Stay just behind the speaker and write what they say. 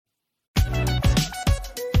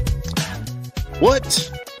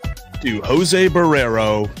What do Jose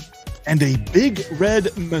Barrero and a Big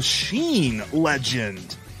Red Machine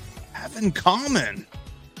legend have in common?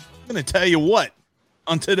 I'm going to tell you what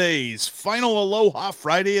on today's final Aloha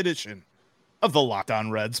Friday edition of the Locked On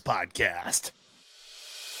Reds podcast.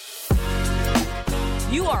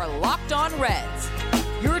 You are Locked On Reds,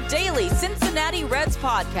 your daily Cincinnati Reds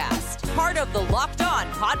podcast, part of the Locked On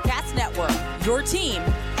Podcast Network, your team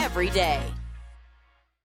every day.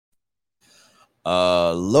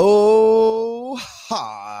 Aloha!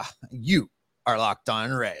 You are Locked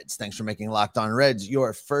On Reds. Thanks for making Locked On Reds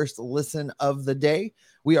your first listen of the day.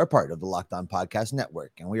 We are part of the Locked On Podcast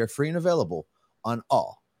Network, and we are free and available on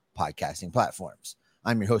all podcasting platforms.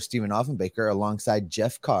 I'm your host, Stephen Offenbaker, alongside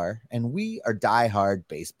Jeff Carr, and we are diehard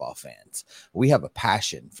baseball fans. We have a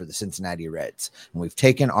passion for the Cincinnati Reds, and we've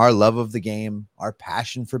taken our love of the game, our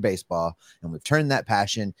passion for baseball, and we've turned that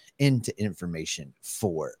passion into information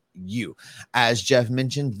for you. As Jeff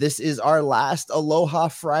mentioned, this is our last Aloha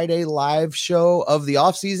Friday live show of the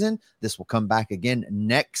offseason. This will come back again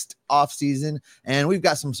next offseason, and we've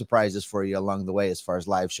got some surprises for you along the way as far as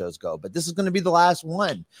live shows go, but this is going to be the last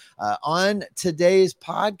one. On today's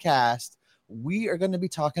podcast, we are going to be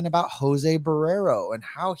talking about Jose Barrero and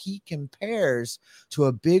how he compares to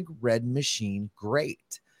a Big Red Machine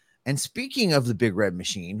great. And speaking of the Big Red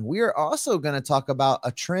Machine, we are also going to talk about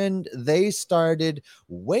a trend they started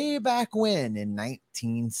way back when in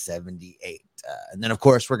 1978. And then, of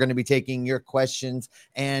course, we're going to be taking your questions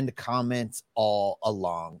and comments all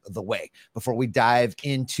along the way. Before we dive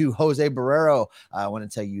into Jose Barrero, I want to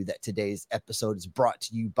tell you that today's episode is brought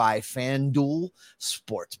to you by FanDuel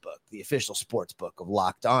Sportsbook, the official sportsbook of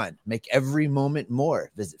Locked On. Make every moment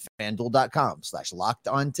more. Visit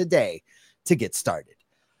FanDuel.com/LockedOn today to get started.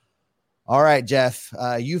 All right, Jeff,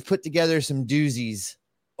 you've put together some doozies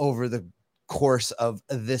over the course of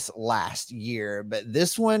this last year, but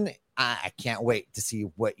this one, I can't wait to see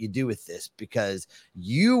what you do with this, because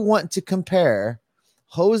you want to compare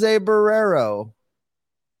Jose Barrero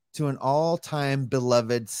to an all-time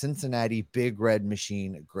beloved Cincinnati Big Red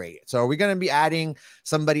Machine great. So are we going to be adding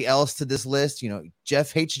somebody else to this list? You know,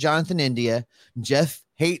 Jeff hates Jonathan India. Jeff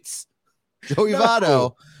hates Joey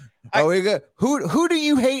Votto. Oh, we good. Who do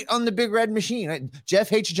you hate on the Big Red Machine? Jeff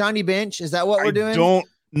hates Johnny Bench. Is that what we're doing? No.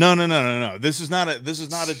 This is not a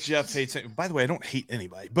Jeff hates. By the way, I don't hate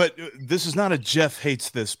anybody, but this is not a Jeff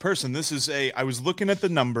hates this person. This is I was looking at the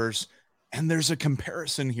numbers, and there's a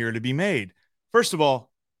comparison here to be made. First of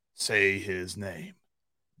all, say his name.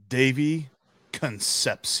 Davy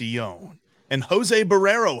Concepcion and Jose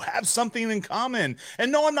Barrero have something in common.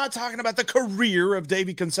 And no, I'm not talking about the career of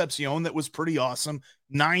Davy Concepcion that was pretty awesome.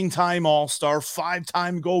 9-time All-Star,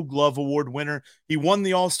 5-time Gold Glove Award winner. He won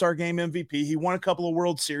the All-Star Game MVP. He won a couple of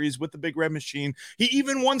World Series with the Big Red Machine. He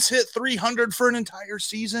even once hit 300 for an entire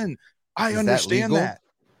season. I understand that.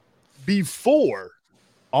 Before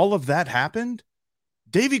all of that happened,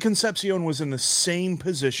 Davy Concepcion was in the same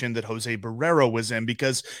position that Jose Barrero was in,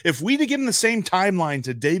 because if we'd have given the same timeline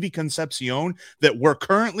to Davy Concepcion that we're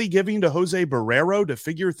currently giving to Jose Barrero to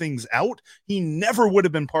figure things out, he never would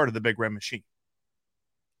have been part of the Big Red Machine.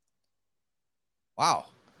 Wow.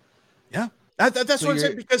 Yeah, that's what I'm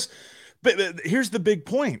saying, because but here's the big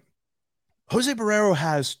point. Jose Barrero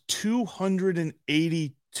has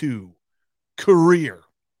 282 career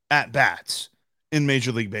at-bats in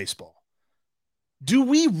Major League Baseball. Do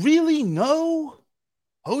we really know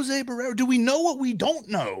Jose Barrero? Do we know what we don't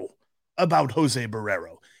know about Jose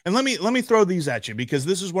Barrero? And let me throw these at you, because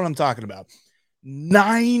this is what I'm talking about.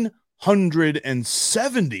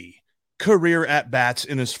 970 career at-bats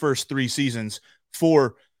in his first 3 seasons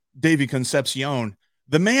for Davy Concepcion.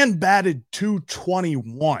 The man batted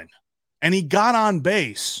 .221, and he got on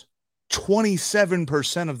base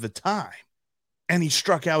 27% of the time, and he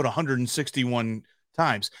struck out 161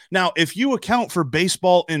 times. Now, if you account for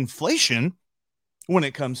baseball inflation when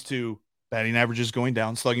it comes to batting averages going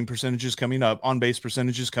down, slugging percentages coming up, on-base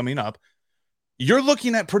percentages coming up, you're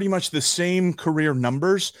looking at pretty much the same career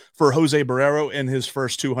numbers for Jose Barrero in his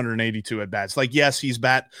first 282 at-bats. Like, yes, he's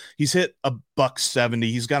hit $170.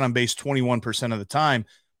 He's got on base 21% of the time,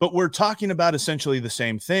 but we're talking about essentially the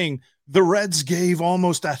same thing. The Reds gave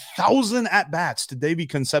almost 1,000 at-bats to Davy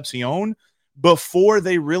Concepcion before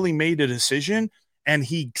they really made a decision, and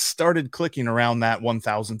he started clicking around that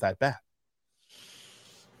 1,000th at-bat.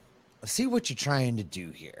 See what you're trying to do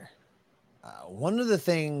here. One of the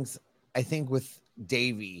things I think with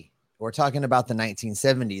Davy, we're talking about the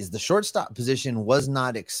 1970s, the shortstop position was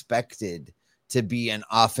not expected to be an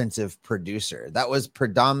offensive producer. That was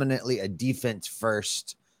predominantly a defense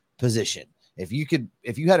first position. If you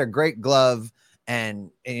had a great glove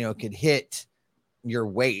and could hit your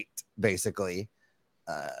weight, basically,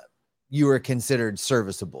 you were considered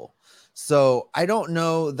serviceable. So I don't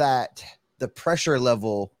know that the pressure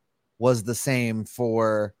level was the same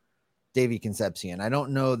for Davy Concepcion. I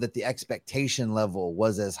don't know that the expectation level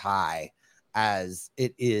was as high as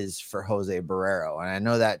it is for Jose Barrero. And I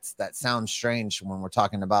know that sounds strange when we're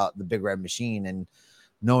talking about the Big Red Machine and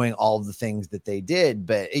knowing all the things that they did,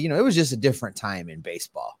 but it was just a different time in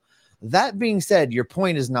baseball. That being said, your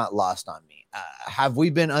point is not lost on me. Have we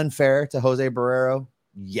been unfair to Jose Barrero?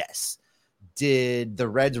 Yes. Did the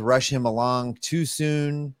Reds rush him along too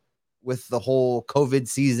soon with the whole COVID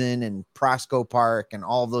season and Prosco Park and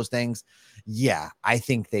all of those things? Yeah, I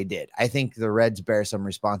think they did. I think the Reds bear some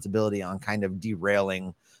responsibility on kind of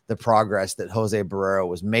derailing the progress that Jose Barrero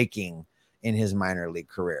was making in his minor league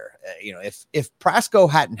career. If Prosco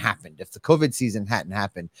hadn't happened, if the COVID season hadn't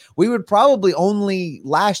happened, we would probably only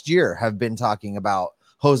last year have been talking about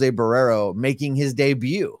Jose Barrero making his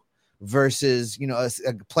debut versus,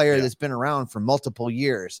 a player that's been around for multiple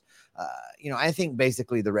years. I think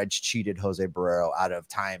basically the Reds cheated Jose Barrero out of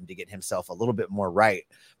time to get himself a little bit more right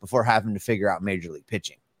before having to figure out major league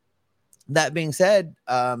pitching. That being said,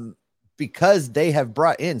 because they have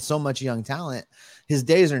brought in so much young talent, his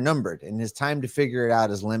days are numbered and his time to figure it out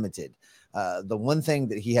is limited. The one thing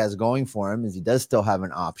that he has going for him is he does still have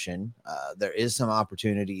an option. There is some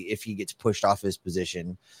opportunity if he gets pushed off his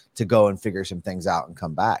position to go and figure some things out and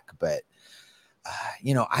come back. But,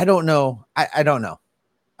 I don't know. I don't know.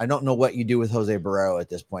 I don't know what you do with Jose Barrero at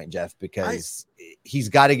this point, Jeff, because he's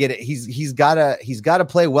got to get it. He's got to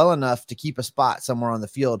play well enough to keep a spot somewhere on the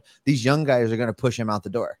field. These young guys are going to push him out the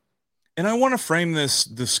door. And I want to frame this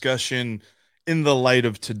discussion in the light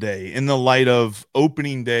of today, in the light of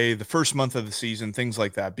opening day, the first month of the season, things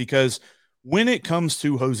like that. Because when it comes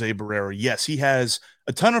to Jose Barrero, yes, he has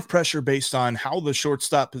a ton of pressure based on how the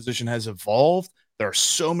shortstop position has evolved. There are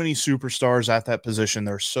so many superstars at that position.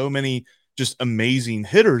 There are so many just amazing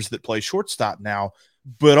hitters that play shortstop now,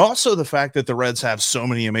 but also the fact that the Reds have so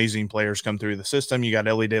many amazing players come through the system. You got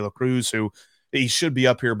Elly De La Cruz, who he should be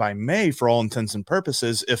up here by May for all intents and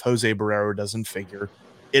purposes if Jose Barrero doesn't figure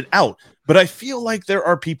it out. But I feel like there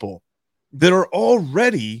are people that are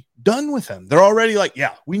already done with him. They're already like,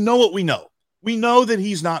 yeah, we know what we know. We know that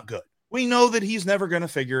he's not good. We know that he's never going to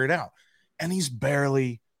figure it out. And he's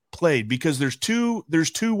barely played because there's two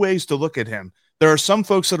ways to look at him. There are some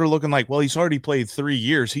folks that are looking like, well, he's already played 3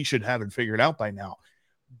 years. He should have it figured out by now.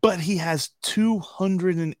 But he has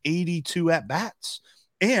 282 at-bats.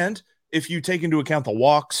 And if you take into account the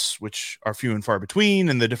walks, which are few and far between,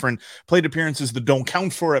 and the different plate appearances that don't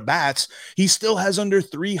count for at-bats, he still has under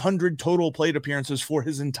 300 total plate appearances for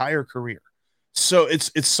his entire career. So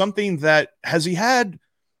it's something that, has he had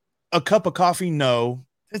a cup of coffee? No.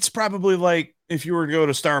 It's probably like if you were to go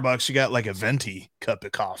to Starbucks, you got like a venti cup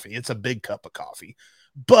of coffee. It's a big cup of coffee.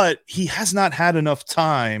 But he has not had enough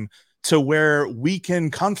time to where we can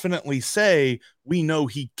confidently say we know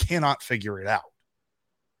he cannot figure it out.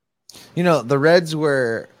 The Reds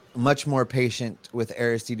were much more patient with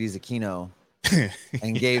Aristides Aquino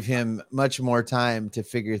and gave him much more time to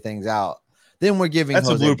figure things out. Then we're giving that's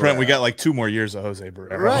Jose a blueprint. Barrero. We got like 2 more years of Jose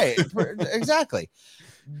Barrero. Right. Exactly.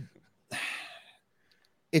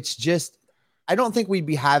 It's just, I don't think we'd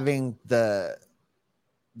be having the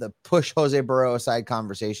push Jose Barrero aside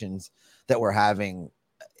conversations that we're having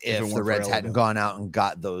if the Reds hadn't gone out and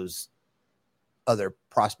got those other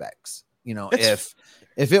prospects.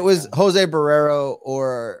 If it was Jose Barrero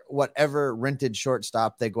or whatever rented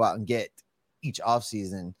shortstop they go out and get each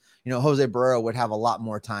offseason, Jose Barrero would have a lot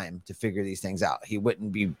more time to figure these things out. He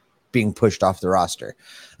wouldn't be being pushed off the roster.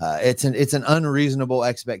 It's an unreasonable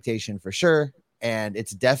expectation for sure. And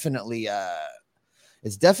it's definitely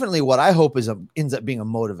what I hope ends up being a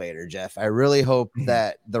motivator, Jeff. I really hope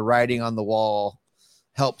that the writing on the wall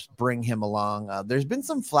helps bring him along. There's been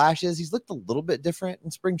some flashes. He's looked a little bit different in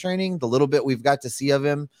spring training. The little bit we've got to see of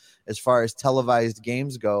him as far as televised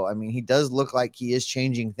games go. I mean, he does look like he is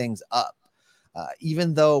changing things up,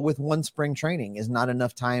 even though with one spring training is not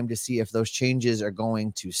enough time to see if those changes are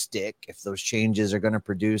going to stick, if those changes are going to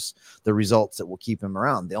produce the results that will keep him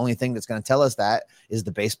around. The only thing that's going to tell us that is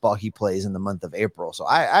the baseball he plays in the month of April. So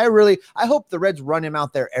I hope the Reds run him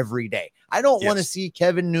out there every day. I don't want to see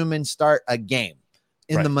Kevin Newman start a game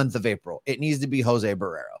in the month of April. It needs to be Jose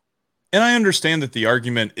Barrero. And I understand that the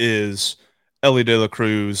argument is Elly De La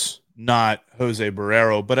Cruz, not Jose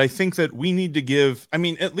Barrero, but I think that we need to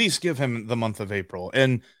at least give him the month of April.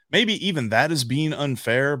 And maybe even that is being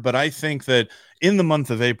unfair, but I think that in the month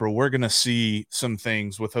of April, we're going to see some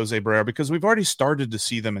things with Jose Barrero because we've already started to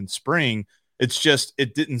see them in spring. It's just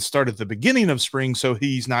it didn't start at the beginning of spring, so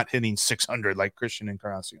he's not hitting 600 like Christian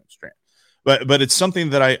Encarnacion Strand. But it's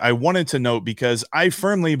something that I wanted to note because I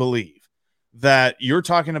firmly believe that you're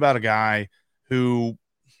talking about a guy who,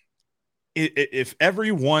 if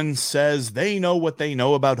everyone says they know what they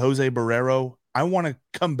know about Jose Barrero, I want to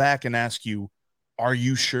come back and ask you, are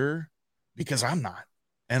you sure? Because I'm not.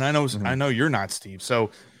 And I know you're not, Steve.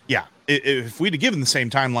 So, yeah, if we'd have given the same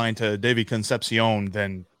timeline to Davy Concepcion,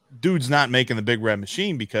 then dude's not making the big red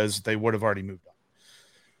machine because they would have already moved on.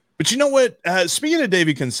 But you know what? Speaking of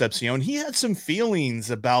Davy Concepcion, he had some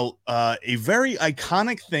feelings about a very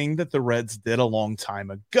iconic thing that the Reds did a long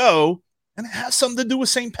time ago, and it has something to do with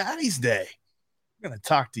St. Patty's Day. I'm going to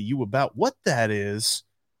talk to you about what that is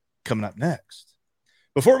coming up next.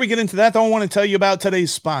 Before we get into that, though, I want to tell you about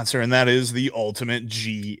today's sponsor, and that is the Ultimate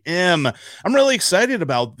GM. I'm really excited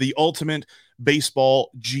about the Ultimate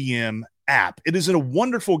Baseball GM app. It is a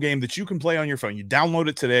wonderful game that you can play on your phone. You download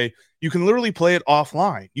it today. You can literally play it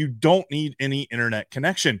offline. You don't need any internet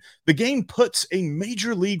connection. The game puts a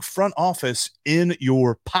major league front office in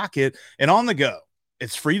your pocket and on the go.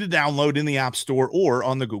 It's free to download in the App Store or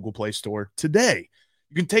on the Google Play Store today.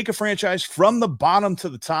 You can take a franchise from the bottom to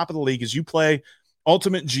the top of the league as you play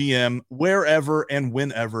Ultimate GM wherever and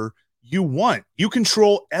whenever you want. You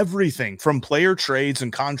control everything from player trades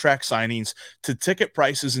and contract signings to ticket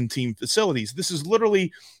prices and team facilities. This is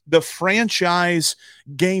literally the franchise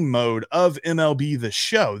game mode of MLB The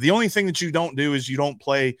Show. The only thing that you don't do is you don't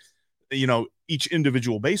play, each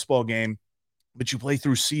individual baseball game, but you play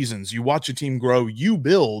through seasons. You watch a team grow. You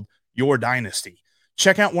build your dynasty.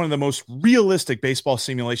 Check out one of the most realistic baseball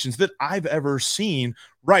simulations that I've ever seen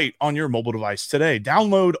right on your mobile device today.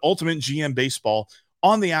 Download Ultimate GM Baseball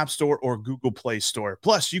on the App Store or Google Play Store.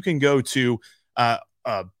 Plus, you can go to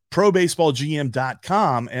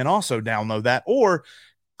probaseballgm.com and also download that, or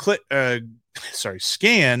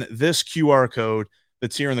scan this QR code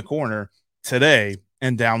that's here in the corner today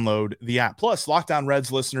and download the app. Plus, Locked On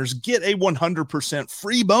Reds listeners get a 100%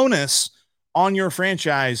 free bonus on your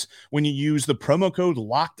franchise when you use the promo code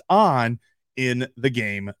Locked On in the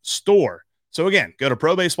game store. So again, go to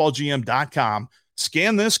probaseballgm.com,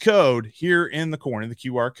 scan this code here in the corner, the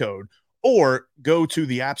QR code, or go to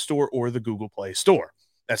the App Store or the Google Play Store.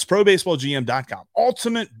 That's probaseballgm.com.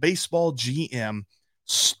 Ultimate Baseball GM.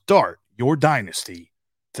 Start your dynasty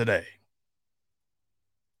today.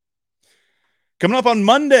 Coming up on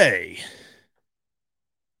Monday,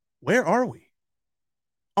 where are we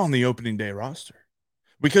on the opening day roster?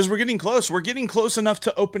 Because we're getting close. We're getting close enough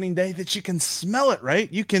to opening day that you can smell it,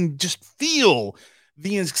 right? You can just feel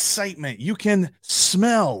the excitement. You can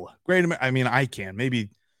smell great. I can. Maybe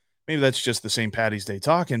that's just the St. Patty's Day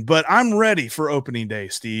talking, but I'm ready for opening day,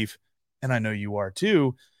 Steve. And I know you are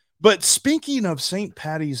too. But speaking of St.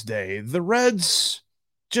 Patty's Day, the Reds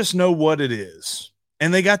just know what it is.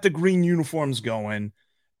 And they got the green uniforms going.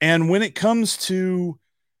 And when it comes to,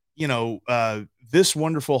 this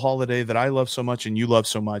wonderful holiday that I love so much and you love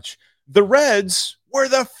so much, the Reds were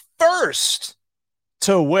the first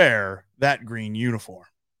to wear that green uniform.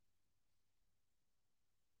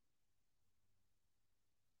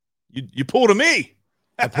 You pulled a me.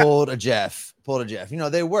 I pulled a Jeff.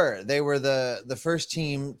 They were the first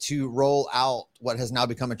team to roll out what has now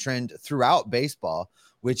become a trend throughout baseball,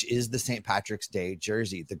 which is the St. Patrick's Day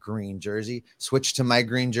jersey, the green jersey. Switched to my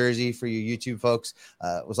green jersey for you YouTube folks.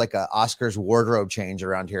 It was like a Oscar's wardrobe change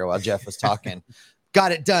around here while Jeff was talking.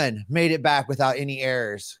 Got it done. Made it back without any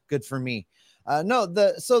errors. Good for me.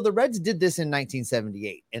 So the Reds did this in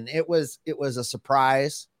 1978, and it was a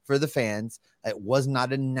surprise for the fans. It was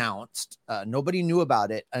not announced. Nobody knew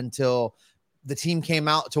about it until the team came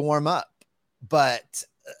out to warm up, but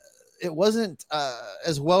it wasn't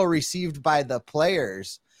as well received by the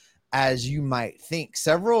players as you might think.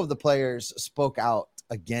 Several of the players spoke out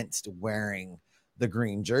against wearing the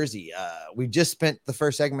green jersey. We just spent the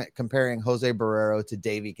first segment comparing Jose Barrero to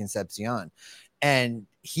Davy Concepcion, and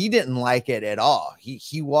he didn't like it at all.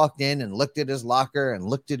 He walked in and looked at his locker and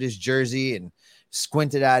looked at his jersey and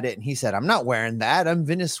squinted at it, and he said, "I'm not wearing that. I'm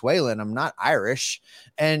Venezuelan. I'm not Irish."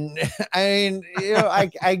 And I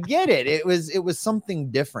get it. It was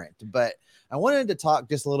something different, but I wanted to talk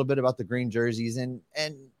just a little bit about the green jerseys and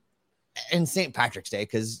St. Patrick's Day,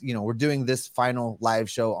 because we're doing this final live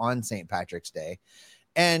show on St. Patrick's Day,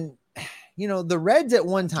 and the Reds at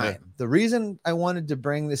one time. The reason I wanted to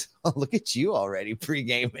bring this, look at you already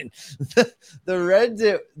pre-gaming. The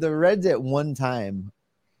Reds at one time,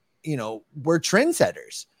 were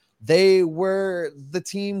trendsetters. They were the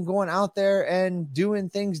team going out there and doing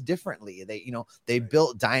things differently. They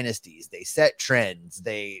built dynasties. They set trends.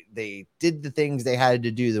 They did the things they had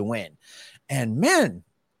to do to win. And man,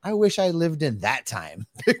 I wish I lived in that time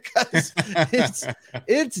because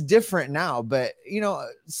it's different now. But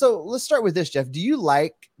so let's start with this, Jeff. Do you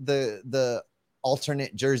like the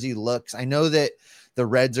alternate jersey looks? I know that the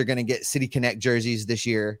Reds are going to get City Connect jerseys this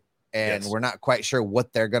year, and we're not quite sure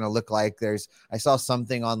what they're going to look like. I saw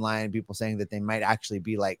something online, people saying that they might actually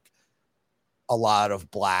be like a lot of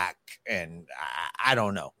black, and I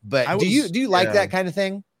don't know. But do you like that kind of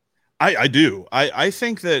thing? I do. I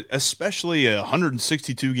think that especially a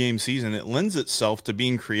 162 game season, it lends itself to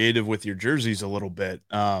being creative with your jerseys a little bit.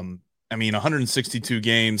 162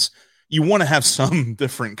 games, you want to have some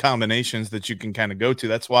different combinations that you can kind of go to.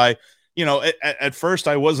 That's why, at first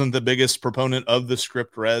I wasn't the biggest proponent of the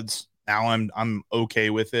script Reds. Now I'm okay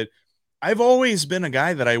with it. I've always been a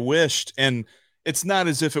guy that I wished, and it's not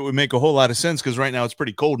as if it would make a whole lot of sense because right now it's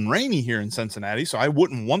pretty cold and rainy here in Cincinnati. So I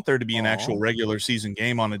wouldn't want there to be an actual regular season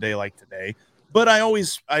game on a day like today. But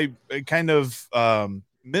I kind of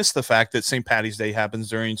miss the fact that St. Patty's Day happens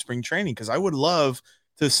during spring training because I would love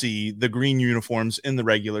to see the green uniforms in the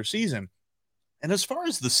regular season. And as far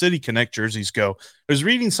as the City Connect jerseys go, I was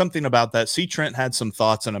reading something about that. C. Trent had some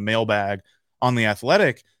thoughts in a mailbag on The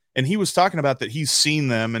Athletic, and he was talking about that he's seen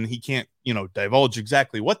them and he can't, divulge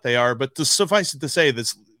exactly what they are, but to suffice it to say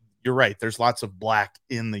this, you're right. There's lots of black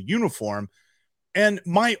in the uniform. And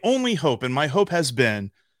my only hope, and my hope has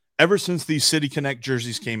been ever since these City Connect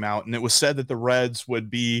jerseys came out, and it was said that the Reds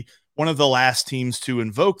would be one of the last teams to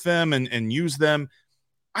invoke them and use them.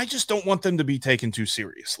 I just don't want them to be taken too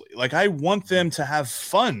seriously. Like, I want them to have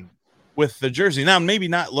fun with the jersey. Now, maybe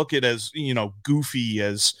not look at as, goofy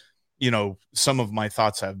as, some of my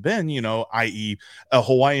thoughts have been, i.e. a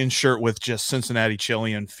Hawaiian shirt with just Cincinnati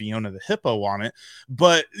Chili and Fiona the Hippo on it.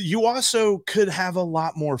 But you also could have a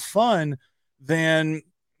lot more fun than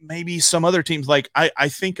maybe some other teams. Like I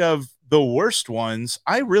think of the worst ones.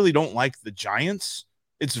 I really don't like the Giants.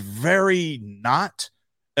 It's very not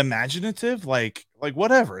imaginative, like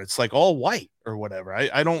whatever. It's like all white or whatever.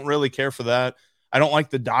 I don't really care for that. I don't like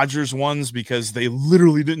the Dodgers ones because they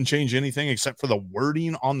literally didn't change anything except for the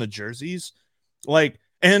wording on the jerseys.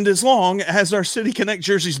 And as long as our City Connect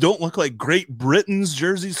jerseys don't look like Great Britain's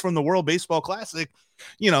jerseys from the World Baseball Classic,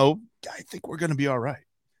 I think we're going to be all right.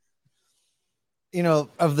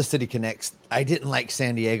 Of the City Connects, I didn't like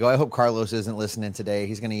San Diego. I hope Carlos isn't listening today.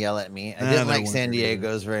 He's going to yell at me. I didn't like San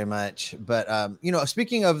Diego's very much. But,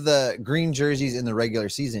 speaking of the green jerseys in the regular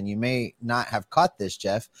season, you may not have caught this,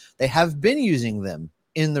 Jeff. They have been using them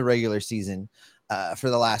in the regular season for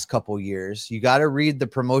the last couple years. You got to read the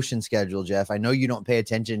promotion schedule, Jeff. I know you don't pay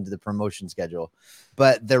attention to the promotion schedule,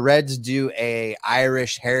 but the Reds do a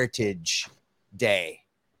Irish Heritage Day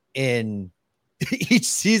in each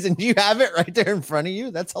season. Do you have it right there in front of you?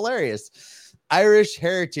 That's hilarious. Irish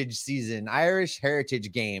Heritage season, Irish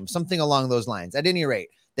Heritage game, something along those lines. At any rate,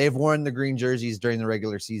 they've worn the green jerseys during the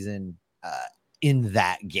regular season in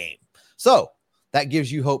that game. So that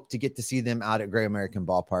gives you hope to get to see them out at Great American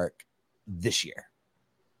Ballpark this year.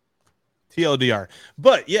 TLDR.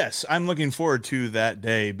 But yes, I'm looking forward to that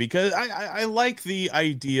day because I like the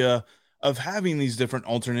idea of having these different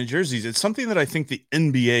alternate jerseys. It's something that I think the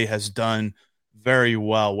NBA has done very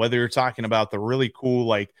well, whether you're talking about the really cool,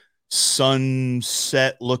 like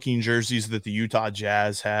sunset looking jerseys that the Utah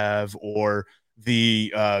Jazz have, or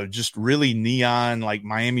the just really neon, like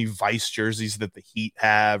Miami Vice jerseys that the Heat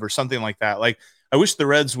have, or something like that. Like, I wish the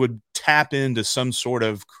Reds would tap into some sort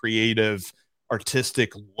of creative,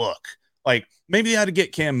 artistic look. Like, maybe they had to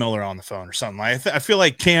get Cam Miller on the phone or something. I feel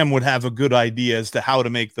like Cam would have a good idea as to how to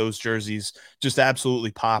make those jerseys just absolutely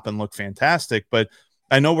pop and look fantastic. But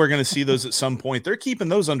I know we're going to see those at some point. They're keeping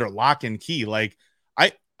those under lock and key. Like,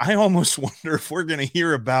 I almost wonder if we're going to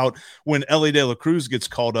hear about when Ellie De La Cruz gets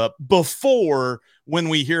called up before when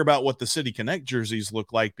we hear about what the City Connect jerseys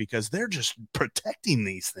look like, because they're just protecting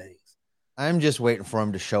these things. I'm just waiting for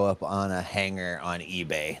them to show up on a hanger on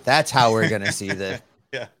eBay. That's how we're going to see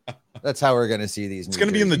yeah. That's how we're going to see these. It's going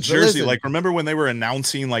to be in the jersey. Like, remember when they were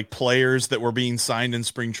announcing like players that were being signed in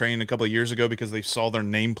spring training a couple of years ago because they saw their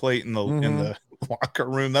nameplate in the locker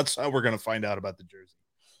room? That's how we're going to find out about the jersey.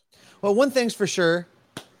 Well, one thing's for sure.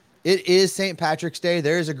 It is St. Patrick's Day.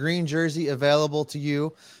 There is a green jersey available to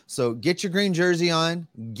you. So get your green jersey on,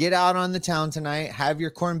 get out on the town tonight, have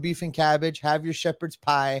your corned beef and cabbage, have your shepherd's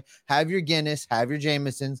pie, have your Guinness, have your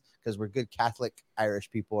Jamesons, because we're good Catholic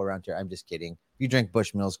Irish people around here. I'm just kidding. If you drink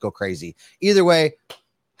Bushmills, go crazy. Either way,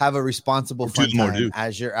 have a responsible fun time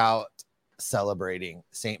as you're out celebrating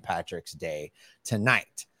St. Patrick's Day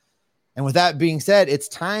tonight. And with that being said, it's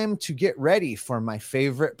time to get ready for my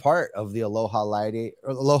favorite part of the Aloha Lady.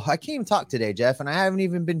 I can't even talk today, Jeff, and I haven't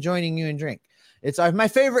even been joining you in drink. It's my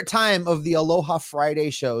favorite time of the Aloha Friday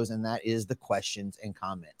shows, and that is the questions and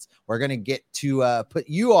comments. We're going to get to put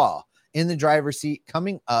you all in the driver's seat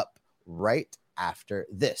coming up right after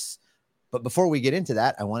this. But before we get into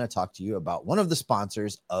that, I want to talk to you about one of the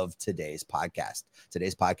sponsors of today's podcast.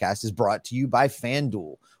 Today's podcast is brought to you by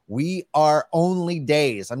FanDuel. We are only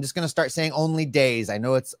days. I'm just going to start saying only days. I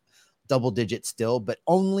know it's double digits still, but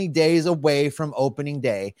only days away from opening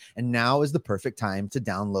day. And now is the perfect time to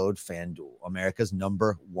download FanDuel, America's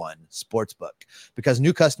 #1 sportsbook, because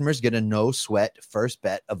new customers get a no sweat first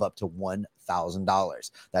bet of up to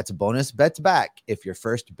 $1,000. That's a bonus bets back if your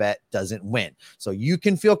first bet doesn't win. So you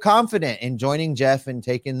can feel confident in joining Jeff and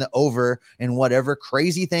taking the over in whatever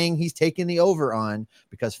crazy thing he's taking the over on,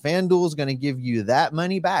 because FanDuel is going to give you that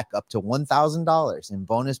money back up to $1,000 in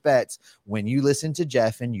bonus bets when you listen to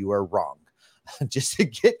Jeff and you are wrong. Just to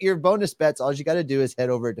get your bonus bets, all you got to do is head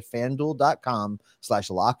over to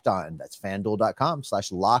FanDuel.com/locked-on. That's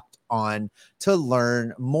FanDuel.com/locked-on to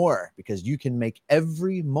learn more, because you can make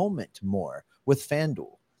every moment more with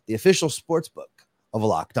FanDuel, the official sportsbook of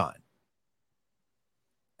Locked On.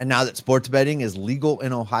 And now that sports betting is legal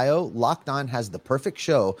in Ohio, Locked On has the perfect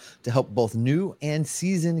show to help both new and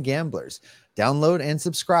seasoned gamblers. Download and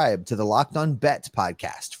subscribe to the Locked On Bets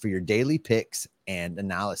podcast for your daily picks and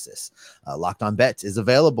analysis. Locked On Bets is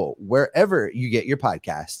available wherever you get your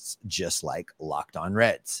podcasts, just like Locked On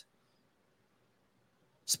Reds.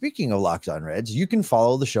 Speaking of Locked On Reds, you can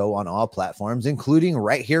follow the show on all platforms, including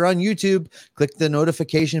right here on YouTube. Click the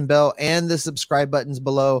notification bell and the subscribe buttons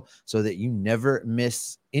below so that you never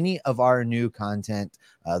miss any of our new content.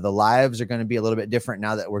 The lives are going to be a little bit different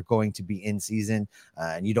now that we're going to be in season,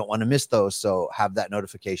 and you don't want to miss those. So have that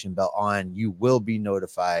notification bell on. You will be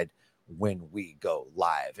notified when we go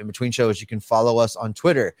live. In between shows, you can follow us on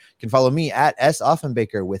Twitter. You can follow me at S.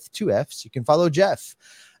 Offenbaker with 2 F's. You can follow Jeff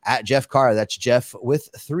at Jeff Carr. That's Jeff with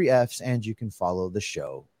 3 F's. And you can follow the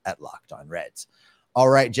show at Locked On Reds. All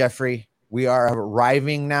right, Jeffrey, we are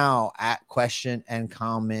arriving now at question and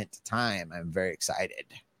comment time. I'm very excited.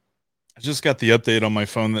 I just got the update on my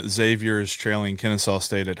phone that Xavier is trailing Kennesaw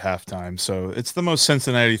State at halftime. So it's the most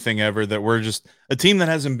Cincinnati thing ever that we're just a team that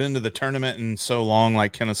hasn't been to the tournament in so long,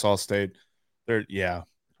 like Kennesaw State. Yeah.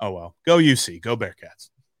 Oh, well. Go UC. Go Bearcats.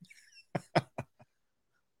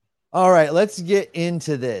 All right, let's get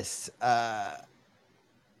into this. We're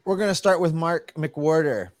going to start with Mark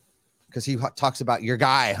McWhorter, because he talks about your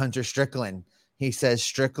guy, Hunter Strickland. He says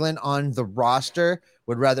Strickland on the roster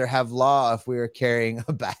would rather have Law if we were carrying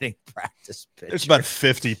a batting practice pitcher. There's about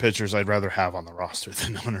 50 pitchers I'd rather have on the roster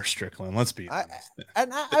than Hunter Strickland. Let's be honest.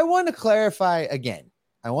 I want to clarify again.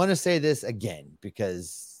 I want to say this again,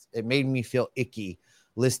 because it made me feel icky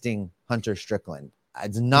listing Hunter Strickland.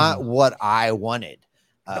 It's not what I wanted.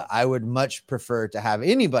 I would much prefer to have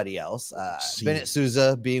anybody else. Bennett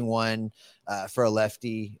Souza being one for a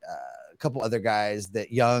lefty. A couple other guys.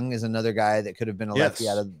 That Young is another guy that could have been a lefty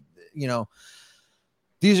out of,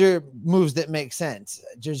 these are moves that make sense.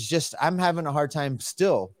 Just I'm having a hard time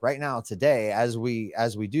still right now today as we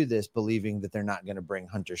do this, believing that they're not going to bring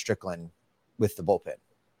Hunter Strickland with the bullpen.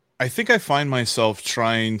 I think I find myself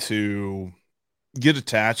trying to get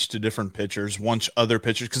attached to different pitchers, once other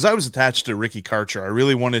pitchers, because I was attached to Ricky Karcher. I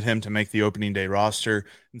really wanted him to make the opening day roster.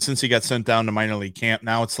 And since he got sent down to minor league camp,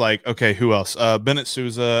 now it's like, okay, who else? Bennett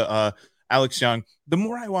Souza, Alex Young. The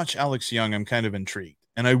more I watch Alex Young, I'm kind of intrigued.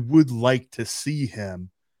 And I would like to see him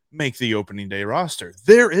make the opening day roster.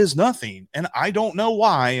 There is nothing, and I don't know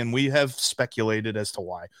why, and we have speculated as to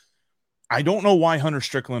why. I don't know why Hunter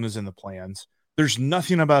Strickland is in the plans. There's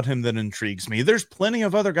nothing about him that intrigues me. There's plenty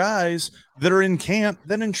of other guys that are in camp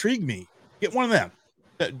that intrigue me. Get one of them.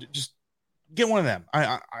 Just get one of them.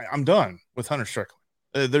 I'm done with Hunter Strickland.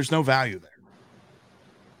 There's no value there.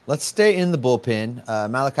 Let's stay in the bullpen.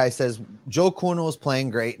 Malachi says Joe Kuhnel is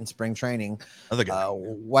playing great in spring training.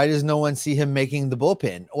 Why does no one see him making the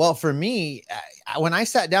bullpen? Well, for me, when I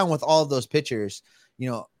sat down with all of those pitchers,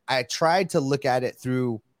 I tried to look at it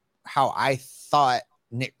through how I thought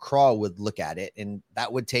Nick Krall would look at it, and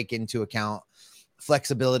that would take into account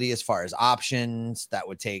flexibility as far as options. That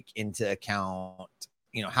would take into account,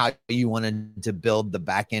 how you wanted to build the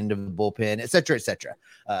back end of the bullpen, et cetera,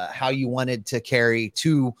 how you wanted to carry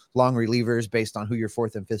 2 long relievers based on who your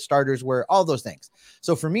 4th and 5th starters were, all those things.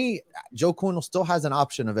 So for me, Joe Kuhnel still has an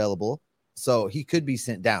option available, so he could be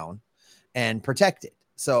sent down and protected.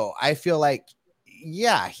 So I feel like,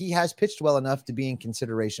 yeah, he has pitched well enough to be in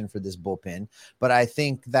consideration for this bullpen, but I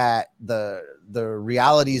think that the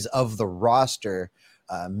realities of the roster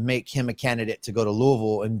make him a candidate to go to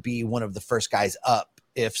Louisville and be one of the first guys up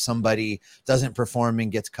if somebody doesn't perform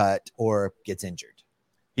and gets cut or gets injured.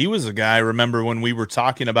 He was a guy, remember when we were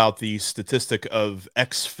talking about the statistic of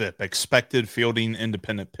XFIP, expected fielding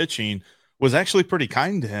independent pitching, was actually pretty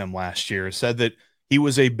kind to him last year. Said that he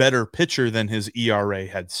was a better pitcher than his ERA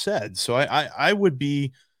had said. So I'd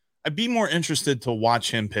be more interested to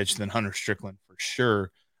watch him pitch than Hunter Strickland for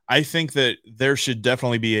sure. I think that there should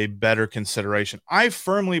definitely be a better consideration. I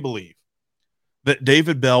firmly believe that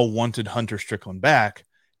David Bell wanted Hunter Strickland back,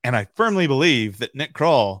 and I firmly believe that Nick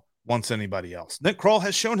Krall wants anybody else. Nick Krall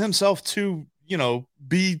has shown himself to,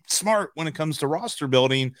 be smart when it comes to roster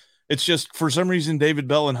building. It's just for some reason David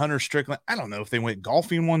Bell and Hunter Strickland, I don't know if they went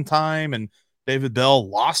golfing one time and David Bell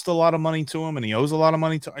lost a lot of money to him and he owes a lot of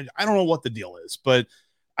money to him. I don't know what the deal is, but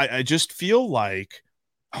I just feel like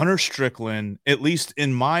Hunter Strickland, at least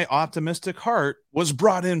in my optimistic heart, was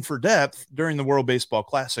brought in for depth during the World Baseball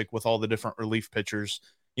Classic with all the different relief pitchers,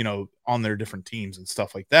 on their different teams and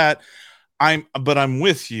stuff like that. But I'm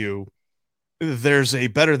with you. There's a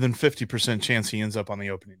better than 50% chance he ends up on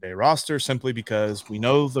the opening day roster simply because we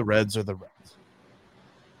know the Reds are the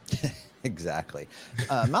Reds. Exactly.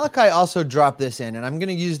 Malachi also dropped this in, and I'm going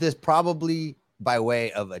to use this probably by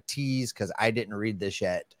way of a tease because I didn't read this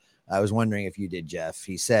yet. I was wondering if you did, Jeff.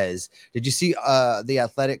 He says, did you see The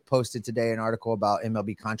Athletic posted today an article about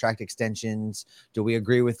MLB contract extensions? Do we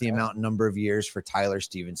agree with the amount and number of years for Tyler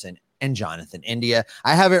Stevenson and Jonathan India?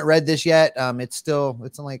 I haven't read this yet. It's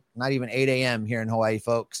like not even 8 a.m. here in Hawaii,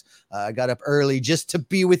 folks. I got up early just to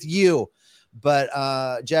be with you.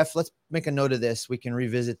 But Jeff, let's make a note of this. We can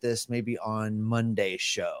revisit this maybe on Monday's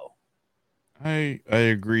show. I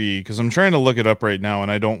agree because I'm trying to look it up right now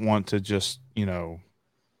and I don't want to just,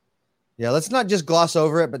 Yeah, let's not just gloss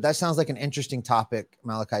over it, but that sounds like an interesting topic,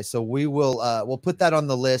 Malachi. So we will we'll put that on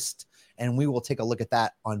the list and we will take a look at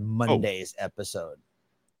that on Monday's episode.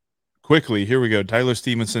 Quickly, here we go. Tyler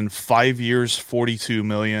Stevenson, 5 years, $42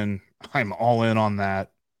 million. I'm all in on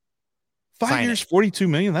that. 5 years, $42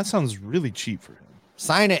 million. That sounds really cheap for him.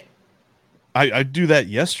 Sign it. I do that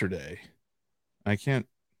yesterday. I can't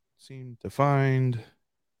seem to find.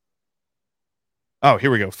 Oh,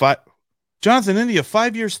 here we go. Jonathan India,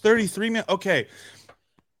 5 years, $33 million. Okay.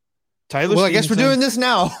 Tyler. Well, I guess we're doing this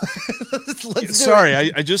now. Let's sorry,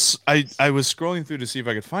 I was scrolling through to see if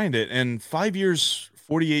I could find it, and 5 years,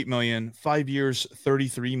 $48 million, 5 years,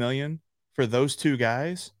 $33 million for those two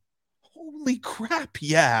guys. Holy crap!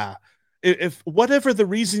 Yeah. If whatever the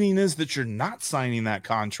reasoning is that you're not signing that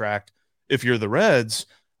contract, if you're the Reds,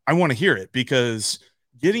 I want to hear it because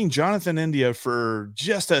getting Jonathan India for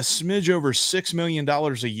just a smidge over $6 million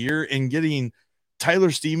a year and getting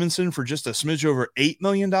Tyler Stevenson for just a smidge over $8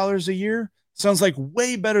 million a year sounds like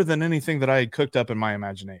way better than anything that I had cooked up in my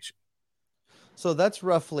imagination. So that's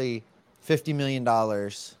roughly $50 million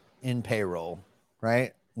in payroll,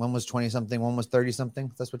 right? One was 20 something, one was 30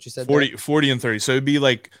 something. That's what you said. 40 and 30. So it'd be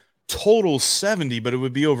like total 70, but it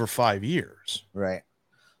would be over 5 years. Right.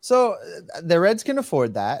 So the Reds can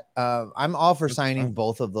afford that. I'm all for signing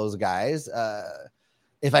both of those guys.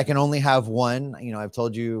 If I can only have one, I've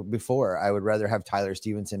told you before, I would rather have Tyler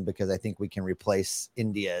Stevenson because I think we can replace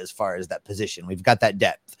India as far as that position. We've got that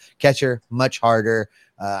depth. Catcher, much harder.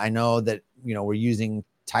 I know that, we're using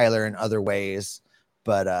Tyler in other ways,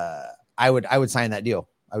 but I would sign that deal.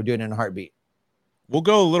 I would do it in a heartbeat. We'll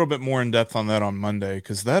go a little bit more in depth on that on Monday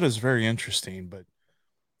because that is very interesting, but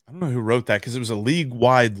I don't know who wrote that because it was a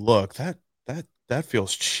league-wide look. That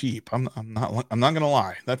feels cheap. I'm not gonna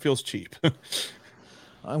lie. That feels cheap.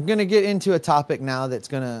 I'm gonna get into a topic now that's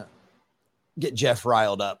gonna get Jeff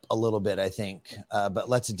riled up a little bit, I think. But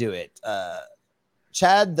let's do it.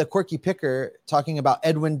 Chad, the quirky picker, talking about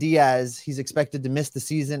Edwin Diaz. He's expected to miss the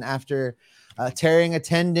season after tearing a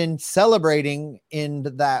tendon, celebrating in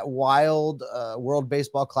that wild World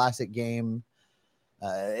Baseball Classic game.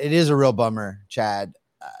 It is a real bummer, Chad.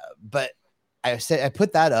 But I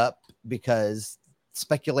put that up because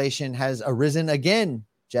speculation has arisen again,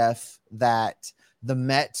 Jeff, that the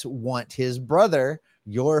Mets want his brother,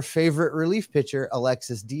 your favorite relief pitcher,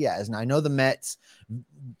 Alexis Diaz. Now, I know the Mets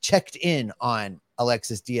checked in on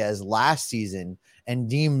Alexis Diaz last season and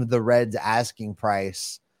deemed the Reds' asking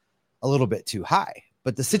price a little bit too high.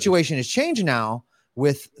 But the situation has changed now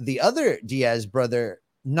with the other Diaz brother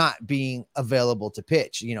not being available to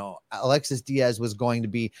pitch. Alexis Diaz was going to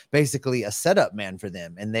be basically a setup man for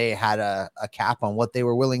them, and they had a cap on what they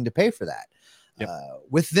were willing to pay for that. Yep.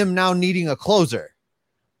 With them now needing a closer,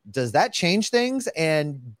 does that change things?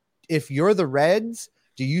 And if you're the Reds,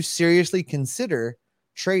 do you seriously consider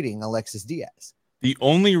trading Alexis Diaz? The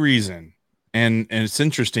only reason, and it's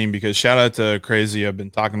interesting because shout out to Crazy, I've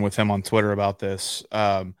been talking with him on Twitter about this.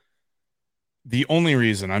 The only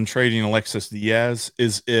reason I'm trading Alexis Diaz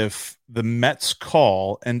is if the Mets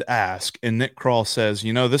call and ask, and Nick Kroll says,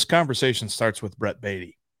 this conversation starts with Brett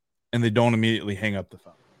Beatty, and they don't immediately hang up the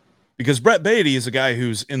phone. Because Brett Beatty is a guy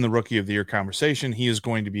who's in the Rookie of the Year conversation. He is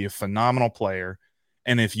going to be a phenomenal player.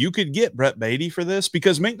 And if you could get Brett Beatty for this,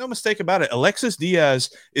 because make no mistake about it, Alexis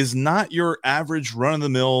Diaz is not your average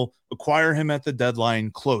run-of-the-mill, acquire him at the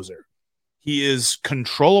deadline closer. He is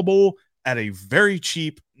controllable at a very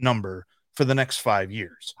cheap number for the next 5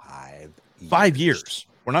 years. 5 years.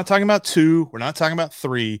 We're not talking about 2. We're not talking about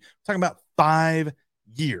 3. We're talking about 5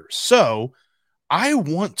 years. So I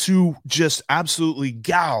want to just absolutely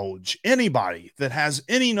gouge anybody that has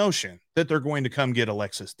any notion that they're going to come get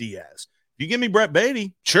Alexis Diaz. If you give me Brett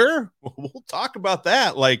Beatty, sure, we'll talk about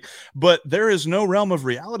that. But there is no realm of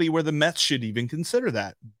reality where the Mets should even consider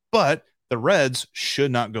that. But the Reds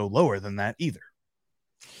should not go lower than that either.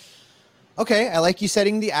 Okay, I like you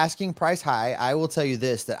setting the asking price high. I will tell you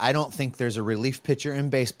this, that I don't think there's a relief pitcher in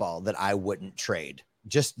baseball that I wouldn't trade.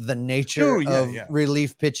 Just the nature of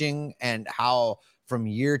relief pitching and how from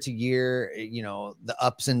year to year, the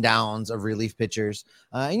ups and downs of relief pitchers.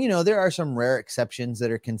 And there are some rare exceptions that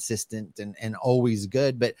are consistent and always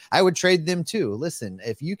good, but I would trade them too. Listen,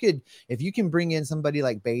 if you can bring in somebody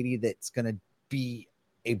like Beatty that's going to be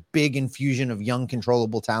a big infusion of young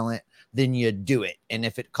controllable talent, then you do it. And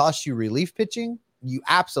if it costs you relief pitching, you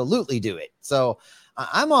absolutely do it. So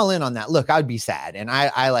I'm all in on that. Look, I'd be sad. And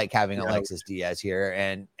I like having Alexis Diaz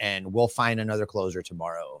here, and we'll find another closer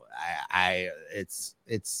tomorrow. And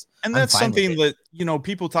that's something that,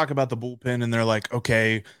 people talk about the bullpen and they're like,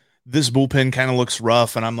 okay, this bullpen kind of looks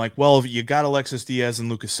rough. And I'm like, well, if you got Alexis Diaz and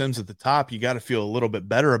Lucas Sims at the top, you got to feel a little bit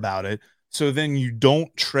better about it. So then you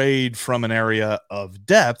don't trade from an area of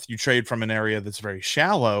depth. You trade from an area that's very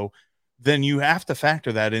shallow. Then you have to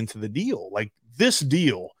factor that into the deal. Like, this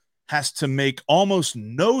deal has to make almost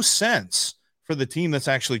no sense for the team that's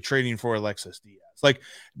actually trading for Alexis Diaz. Like,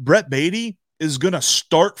 Brett Beatty is going to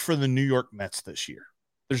start for the New York Mets this year.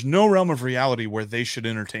 There's no realm of reality where they should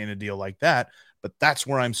entertain a deal like that, but that's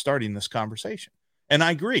where I'm starting this conversation. And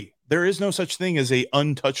I agree. There is no such thing as a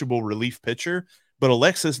untouchable relief pitcher, but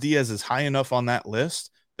Alexis Diaz is high enough on that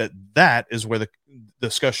list that is where the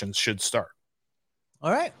discussions should start.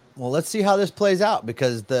 All right. Well, let's see how this plays out,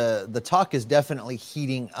 because the talk is definitely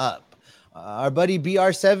heating up. Our buddy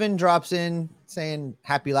BR7 drops in saying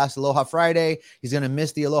happy last Aloha Friday. He's going to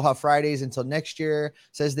miss the Aloha Fridays until next year.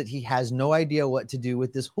 Says that he has no idea what to do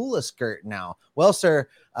with this hula skirt now. Well, sir,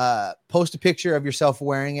 post a picture of yourself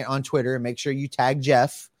wearing it on Twitter and make sure you tag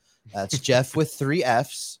Jeff. That's Jeff with 3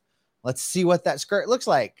 Fs. Let's see what that skirt looks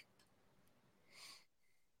like.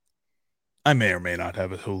 I may or may not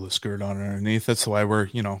have a hula skirt on underneath. That's why we're,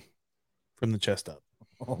 from the chest up.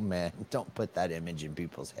 Oh, man. Don't put that image in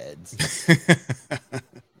people's heads.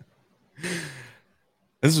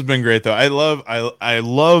 This has been great, though. I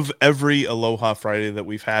love every Aloha Friday that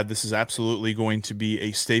we've had. This is absolutely going to be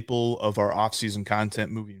a staple of our off-season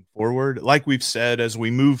content moving forward. Like we've said, as we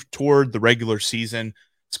move toward the regular season,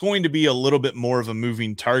 it's going to be a little bit more of a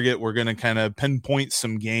moving target. We're going to kind of pinpoint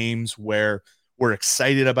some games where we're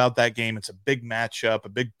excited about that game. It's a big matchup, a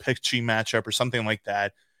big pitching matchup or something like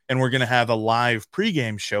that. And we're going to have a live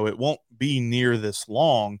pregame show. It won't be near this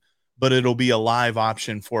long, but it'll be a live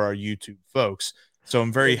option for our YouTube folks. So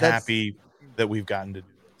I'm very happy that we've gotten to do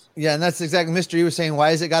this. Yeah, and that's exactly Mr. E was saying, why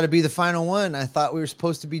has it got to be the final one? I thought we were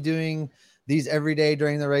supposed to be doing these every day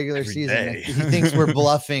during the regular season. He thinks we're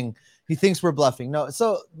bluffing. He thinks we're bluffing. No,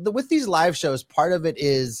 so with these live shows, part of it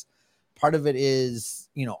is,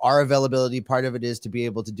 our availability. Part of it is to be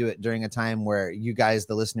able to do it during a time where you guys,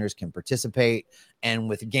 the listeners, can participate. And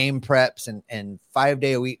with game preps and 5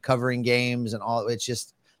 day a week covering games and all, it's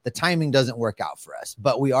just, the timing doesn't work out for us.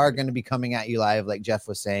 But we are going to be coming at you live, like Jeff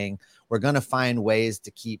was saying. We're going to find ways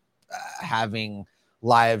to keep having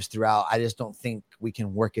lives throughout. I just don't think we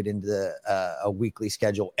can work it into a weekly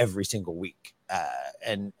schedule every single week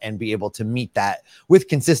and be able to meet that with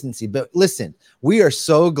consistency. But listen, we are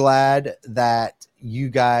so glad that you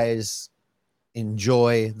guys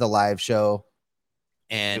enjoy the live show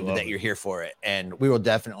and that you're here for it. And we will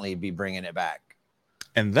definitely be bringing it back.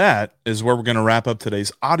 And that is where we're going to wrap up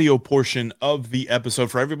today's audio portion of the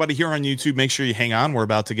episode. For everybody here on YouTube, make sure you hang on. We're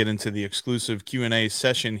about to get into the exclusive Q&A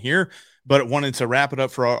session here, but wanted to wrap it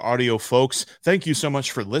up for our audio folks. Thank you so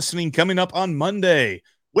much for listening. Coming up on Monday,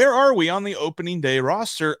 where are we on the opening day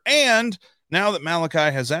roster? And now that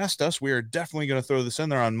Malachi has asked us, we are definitely going to throw this in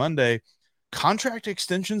there on Monday. Contract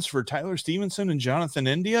extensions for Tyler Stevenson and Jonathan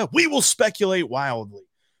India. We will speculate wildly.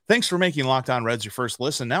 Thanks for making Locked On Reds your first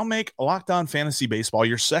listen. Now make Locked On Fantasy Baseball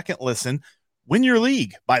your second listen Win your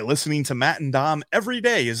league by listening to Matt and Dom every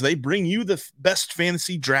day as they bring you the best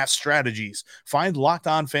fantasy draft strategies. Find Locked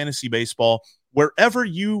On Fantasy Baseball wherever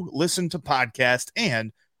you listen to podcasts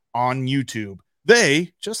and on YouTube.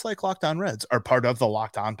 They, just like Locked On Reds, are part of the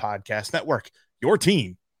Locked On Podcast Network, your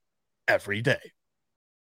team every day.